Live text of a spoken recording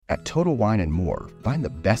At Total Wine & More, find the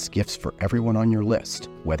best gifts for everyone on your list,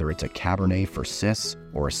 whether it's a Cabernet for Sis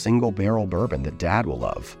or a single-barrel bourbon that Dad will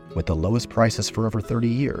love. With the lowest prices for over 30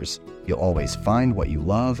 years, you'll always find what you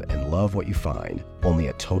love and love what you find. Only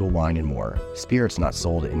at Total Wine & More. Spirits not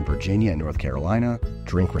sold in Virginia and North Carolina.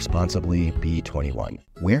 Drink responsibly. B21.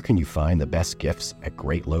 Where can you find the best gifts at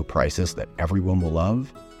great low prices that everyone will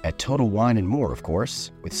love? At Total Wine & More, of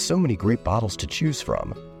course. With so many great bottles to choose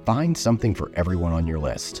from, find something for everyone on your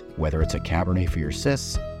list, whether it's a Cabernet for your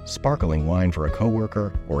sis, sparkling wine for a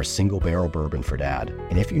coworker, or a single-barrel bourbon for Dad.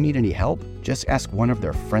 And if you need any help, just ask one of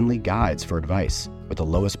their friendly guides for advice. With the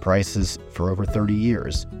lowest prices for over 30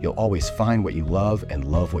 years, you'll always find what you love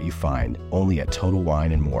and love what you find. Only at Total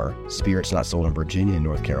Wine & More. Spirits not sold in Virginia and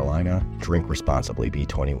North Carolina. Drink responsibly.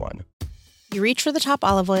 B21. You reach for the top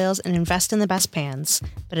olive oils and invest in the best pans.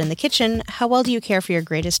 But in the kitchen, how well do you care for your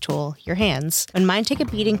greatest tool, your hands? When mine take a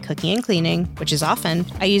beating cooking and cleaning, which is often,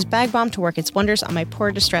 I use Bag Balm to work its wonders on my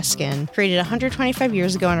poor, distressed skin. Created 125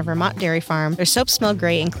 years ago on a Vermont dairy farm, their soaps smell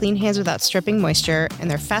great and clean hands without stripping moisture,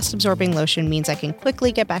 and their fast-absorbing lotion means I can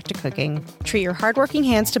quickly get back to cooking. Treat your hardworking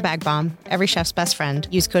hands to Bag Balm, every chef's best friend.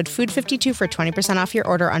 Use code FOOD52 for 20% off your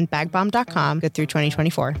order on bagbalm.com, good through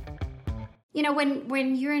 2024. You know,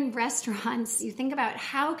 when you're in restaurants, you think about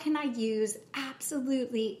how can I use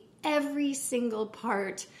absolutely every single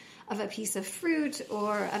part of a piece of fruit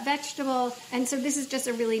or a vegetable. And so this is just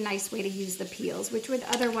a really nice way to use the peels, which would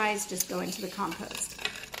otherwise just go into the compost.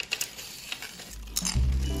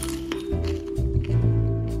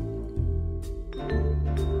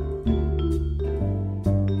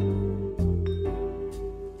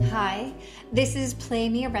 Hi, this is Play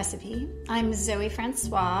Me a Recipe. I'm Zoe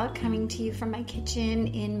Francois, coming to you from my kitchen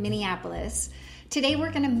in Minneapolis. Today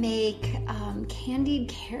we're going to make candied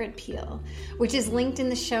carrot peel, which is linked in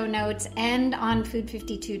the show notes and on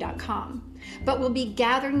food52.com. But we'll be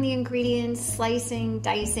gathering the ingredients, slicing,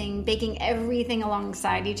 dicing, baking everything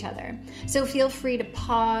alongside each other. So feel free to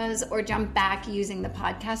pause or jump back using the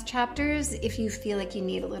podcast chapters if you feel like you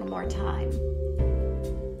need a little more time.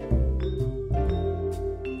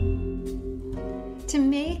 To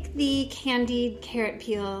make the candied carrot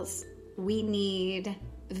peels, we need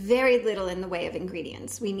very little in the way of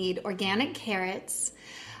ingredients. We need organic carrots,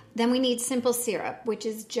 then we need simple syrup, which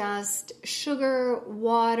is just sugar,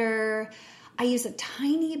 water. I use a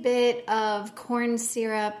tiny bit of corn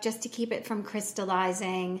syrup just to keep it from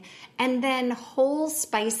crystallizing, and then whole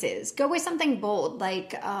spices. Go with something bold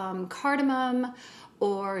like cardamom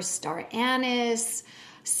or star anise,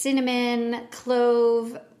 cinnamon,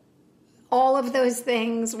 clove, all of those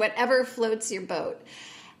things, whatever floats your boat.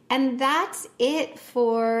 And that's it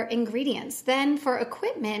for ingredients. Then for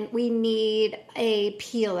equipment, we need a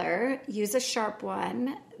peeler. Use a sharp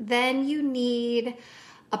one. Then you need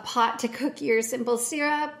a pot to cook your simple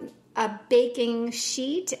syrup, a baking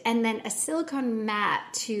sheet, and then a silicone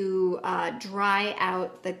mat to dry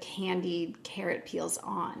out the candied carrot peels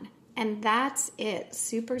on. And that's it.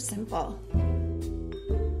 Super simple.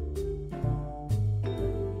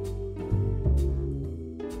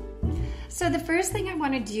 So the first thing I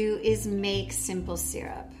want to do is make simple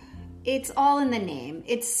syrup. It's all in the name.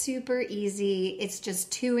 It's super easy. It's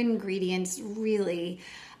just 2 ingredients, really.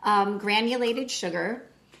 Granulated sugar.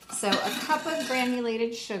 So a cup of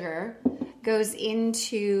granulated sugar goes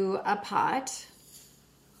into a pot.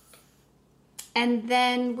 And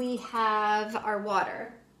then we have our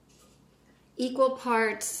water. Equal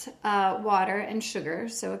parts water and sugar.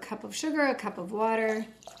 So a cup of sugar, a cup of water.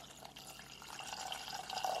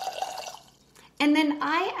 And then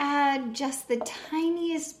I add just the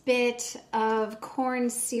tiniest bit of corn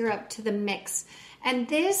syrup to the mix. And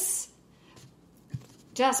this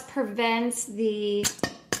just prevents the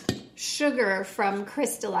sugar from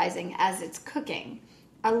crystallizing as it's cooking.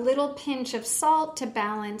 A little pinch of salt to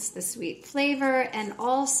balance the sweet flavor and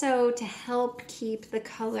also to help keep the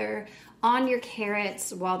color on your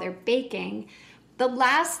carrots while they're baking. The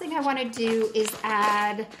last thing I want to do is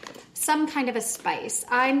add some kind of a spice.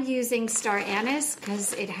 I'm using star anise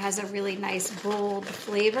because it has a really nice bold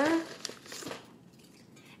flavor.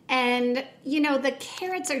 And, you know, the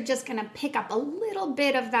carrots are just going to pick up a little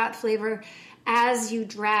bit of that flavor as you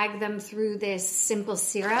drag them through this simple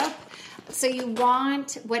syrup. So you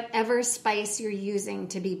want whatever spice you're using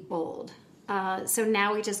to be bold. So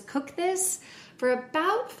now we just cook this for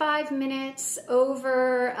about 5 minutes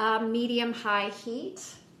over medium-high heat.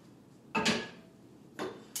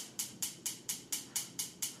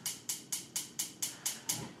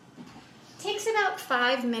 Takes about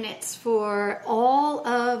 5 minutes for all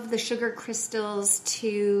of the sugar crystals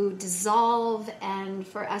to dissolve and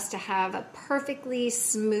for us to have a perfectly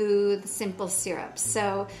smooth, simple syrup.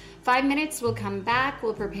 So 5 minutes, we'll come back,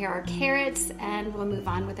 we'll prepare our carrots, and we'll move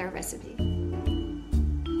on with our recipe.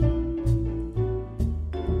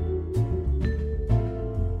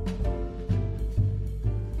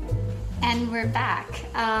 And we're back.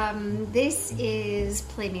 This is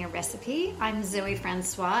Play Me a Recipe. I'm Zoe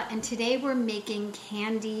Francois, and today we're making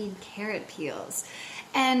candied carrot peels.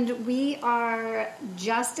 And we are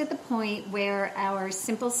just at the point where our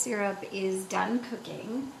simple syrup is done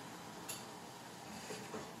cooking.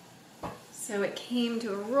 So it came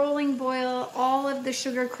to a rolling boil. All of the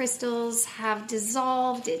sugar crystals have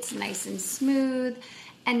dissolved. It's nice and smooth.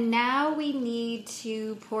 And now we need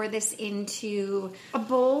to pour this into a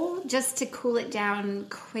bowl just to cool it down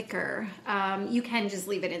quicker. You can just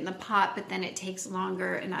leave it in the pot, but then it takes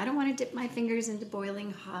longer. And I don't want to dip my fingers into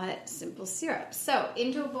boiling hot simple syrup. So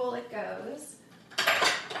into a bowl it goes.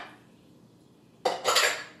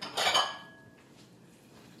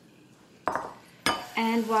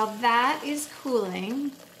 And while that is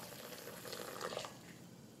cooling,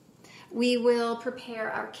 we will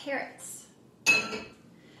prepare our carrots.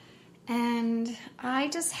 And I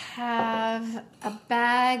just have a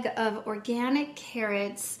bag of organic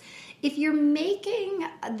carrots. If you're making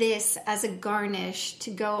this as a garnish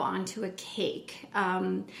to go onto a cake,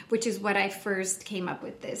 which is what I first came up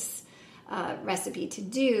with this recipe to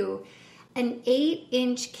do, an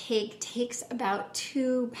 8-inch cake takes about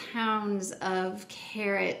 2 pounds of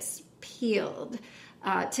carrots peeled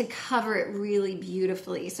to cover it really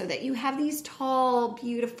beautifully so that you have these tall,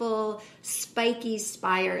 beautiful, spiky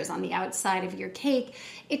spires on the outside of your cake.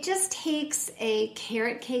 It just takes a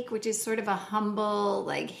carrot cake, which is sort of a humble,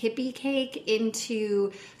 like hippie cake,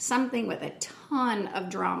 into something with a ton of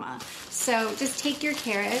drama. So just take your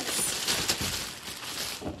carrots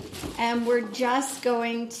and we're just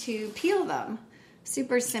going to peel them.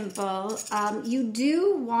 Super simple. You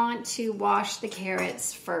do want to wash the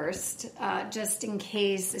carrots first, just in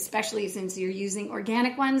case, especially since you're using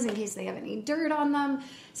organic ones, in case they have any dirt on them.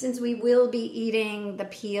 Since we will be eating the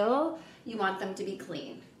peel, you want them to be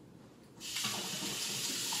clean.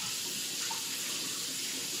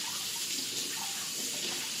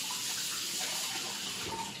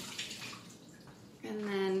 And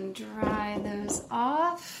then dry those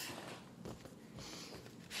off.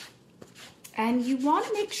 And you want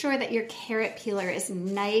to make sure that your carrot peeler is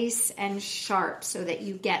nice and sharp so that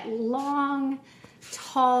you get long,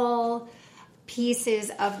 tall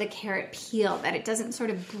pieces of the carrot peel, that it doesn't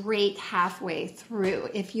sort of break halfway through.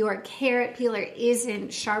 If your carrot peeler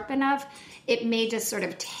isn't sharp enough, it may just sort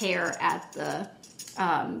of tear at the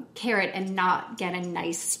carrot and not get a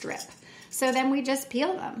nice strip. So then we just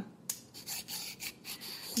peel them.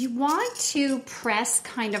 You want to press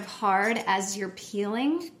kind of hard as you're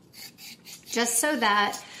peeling, just so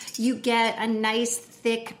that you get a nice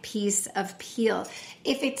thick piece of peel.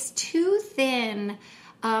 If it's too thin,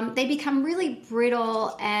 they become really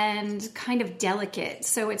brittle and kind of delicate.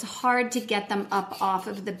 So it's hard to get them up off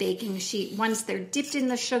of the baking sheet. Once they're dipped in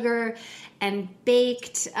the sugar and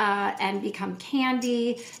baked and become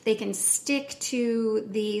candy, they can stick to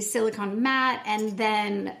the silicone mat and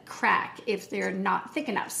then crack if they're not thick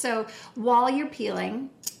enough. So while you're peeling,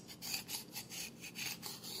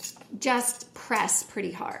 just press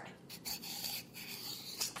pretty hard.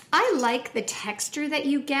 I like the texture that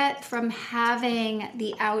you get from having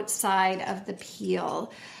the outside of the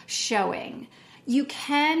peel showing. You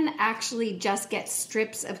can actually just get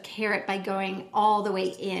strips of carrot by going all the way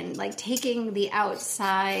in, like taking the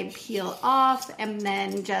outside peel off and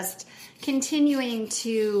then just continuing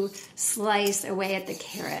to slice away at the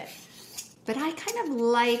carrot. But I kind of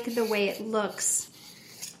like the way it looks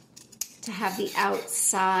to have the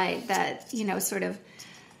outside, that, you know, sort of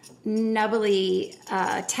nubbly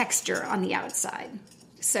texture on the outside.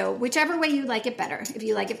 So whichever way you like it better. If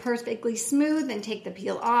you like it perfectly smooth, then take the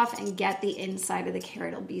peel off and get the inside of the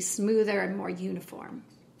carrot. It'll be smoother and more uniform.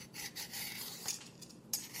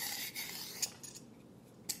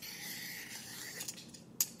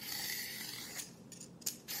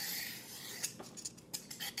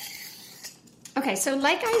 Okay, so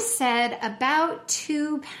like I said, about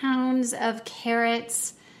 2 pounds of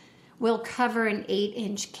carrots will cover an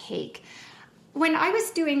 8-inch cake. When I was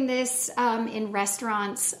doing this in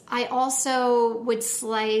restaurants, I also would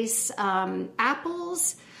slice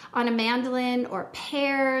apples on a mandolin, or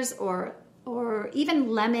pears, or even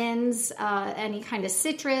lemons, any kind of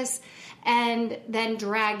citrus, and then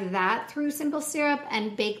drag that through simple syrup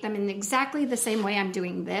and bake them in exactly the same way I'm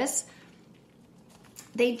doing this.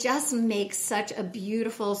 They just make such a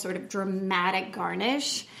beautiful sort of dramatic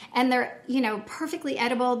garnish, and they're, perfectly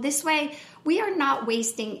edible. This way, we are not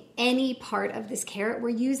wasting any part of this carrot. We're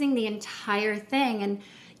using the entire thing. And,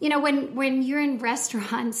 when you're in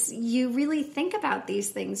restaurants, you really think about these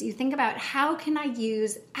things. You think about, how can I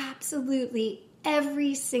use absolutely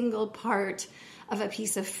every single part of a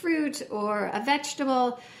piece of fruit or a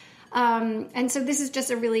vegetable? And so this is just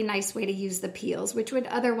a really nice way to use the peels, which would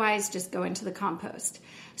otherwise just go into the compost.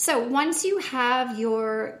 So once you have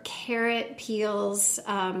your carrot peels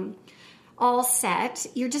all set,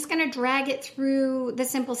 you're just going to drag it through the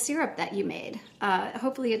simple syrup that you made.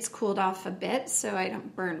 Hopefully it's cooled off a bit so I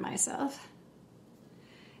don't burn myself.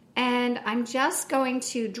 And I'm just going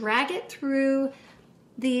to drag it through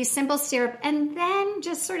the simple syrup and then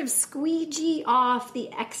just sort of squeegee off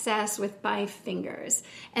the excess with my fingers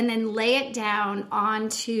and then lay it down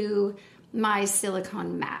onto my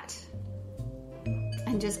silicone mat.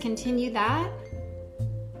 And just continue that.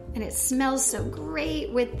 And it smells so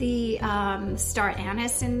great with the star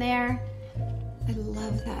anise in there. I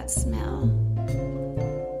love that smell.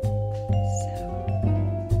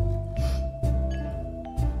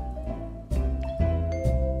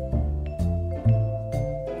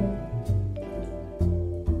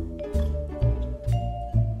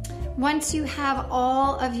 Once you have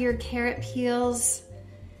all of your carrot peels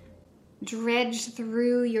dredged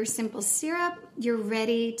through your simple syrup, you're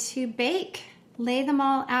ready to bake. Lay them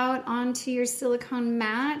all out onto your silicone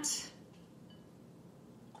mat.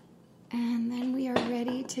 And then we are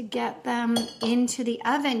ready to get them into the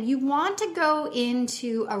oven. You want to go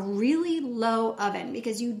into a really low oven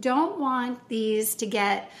because you don't want these to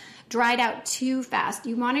get dried out too fast.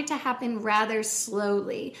 You want it to happen rather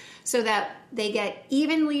slowly so that they get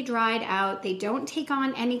evenly dried out. They don't take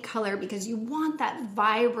on any color because you want that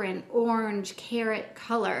vibrant orange carrot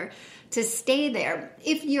color to stay there.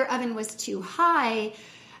 If your oven was too high,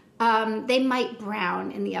 they might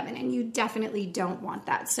brown in the oven, and you definitely don't want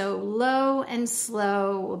that. So low and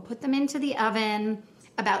slow. We'll put them into the oven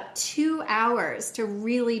about 2 hours to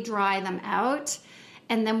really dry them out.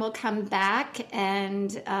 And then we'll come back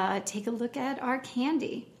and take a look at our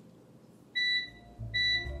candy.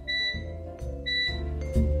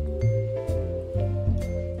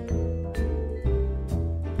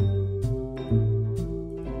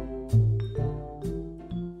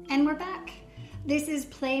 And we're back. This is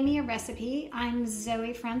Play Me a Recipe. I'm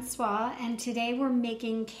Zoe Francois, and today we're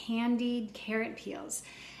making candied carrot peels.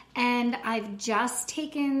 And I've just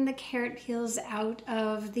taken the carrot peels out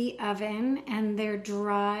of the oven and they're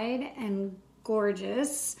dried and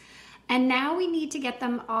gorgeous. And now we need to get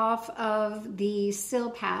them off of the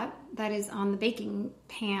silpat that is on the baking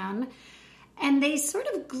pan. And they sort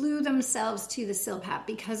of glue themselves to the silpat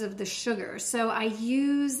because of the sugar. So I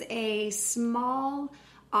use a small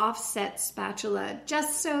offset spatula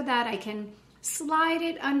just so that I can slide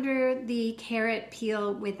it under the carrot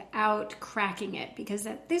peel without cracking it, because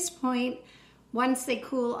at this point, once they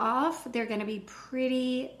cool off, they're going to be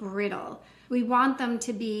pretty brittle. We want them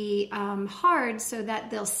to be hard so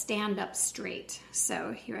that they'll stand up straight.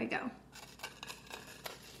 So here I go.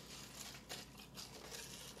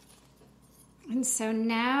 And so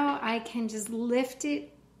now I can just lift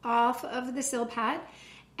it off of the silpat,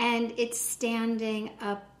 and it's standing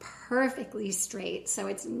up perfectly straight. So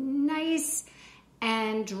it's nice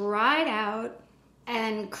and dried out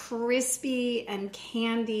and crispy and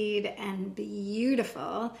candied and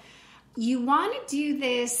beautiful. You want to do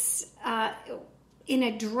this in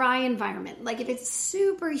a dry environment. Like if it's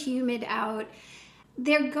super humid out,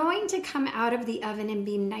 they're going to come out of the oven and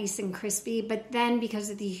be nice and crispy, but then because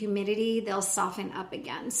of the humidity, they'll soften up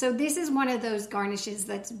again. So this is one of those garnishes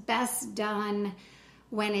that's best done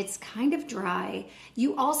when it's kind of dry.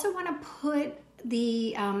 You also want to put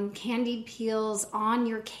the candied peels on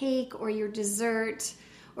your cake or your dessert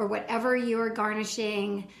or whatever you're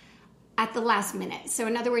garnishing at the last minute. So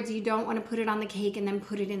in other words, you don't want to put it on the cake and then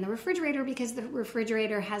put it in the refrigerator because the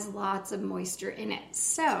refrigerator has lots of moisture in it.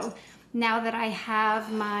 So now that I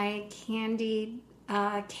have my candied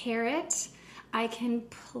carrot, I can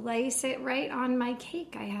place it right on my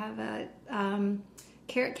cake. I have a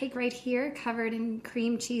carrot cake right here covered in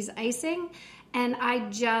cream cheese icing, and I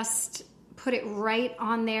just put it right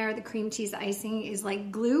on there. The cream cheese icing is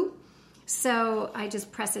like glue, so I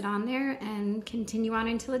just press it on there and continue on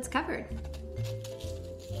until it's covered.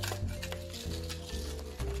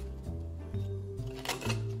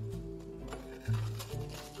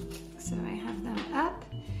 So I have them up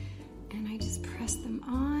and I just press them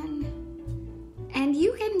on. And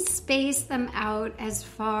you can space them out as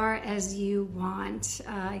far as you want.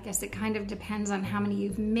 I guess it kind of depends on how many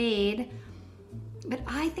you've made. But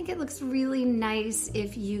I think it looks really nice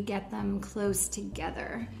if you get them close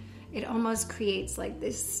together. It almost creates like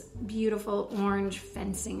this beautiful orange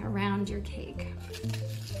fencing around your cake.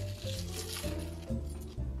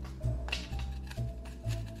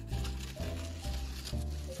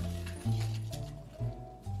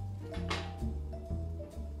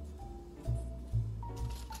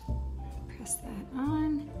 Press that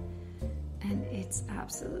on, and it's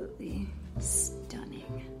absolutely stunning.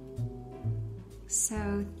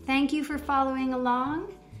 So thank you for following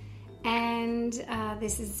along. And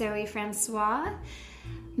this is Zoe Francois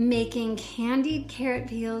making candied carrot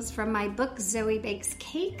peels from my book, Zoe Bakes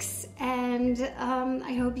Cakes. And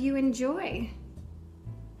I hope you enjoy.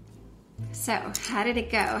 So how did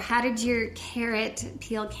it go? How did your carrot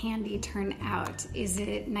peel candy turn out? Is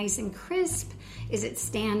it nice and crisp? Is it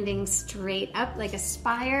standing straight up like a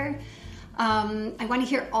spire? I want to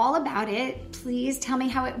hear all about it. Please tell me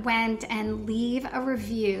how it went and leave a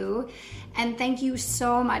review. And thank you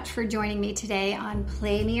so much for joining me today on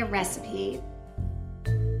Play Me a Recipe.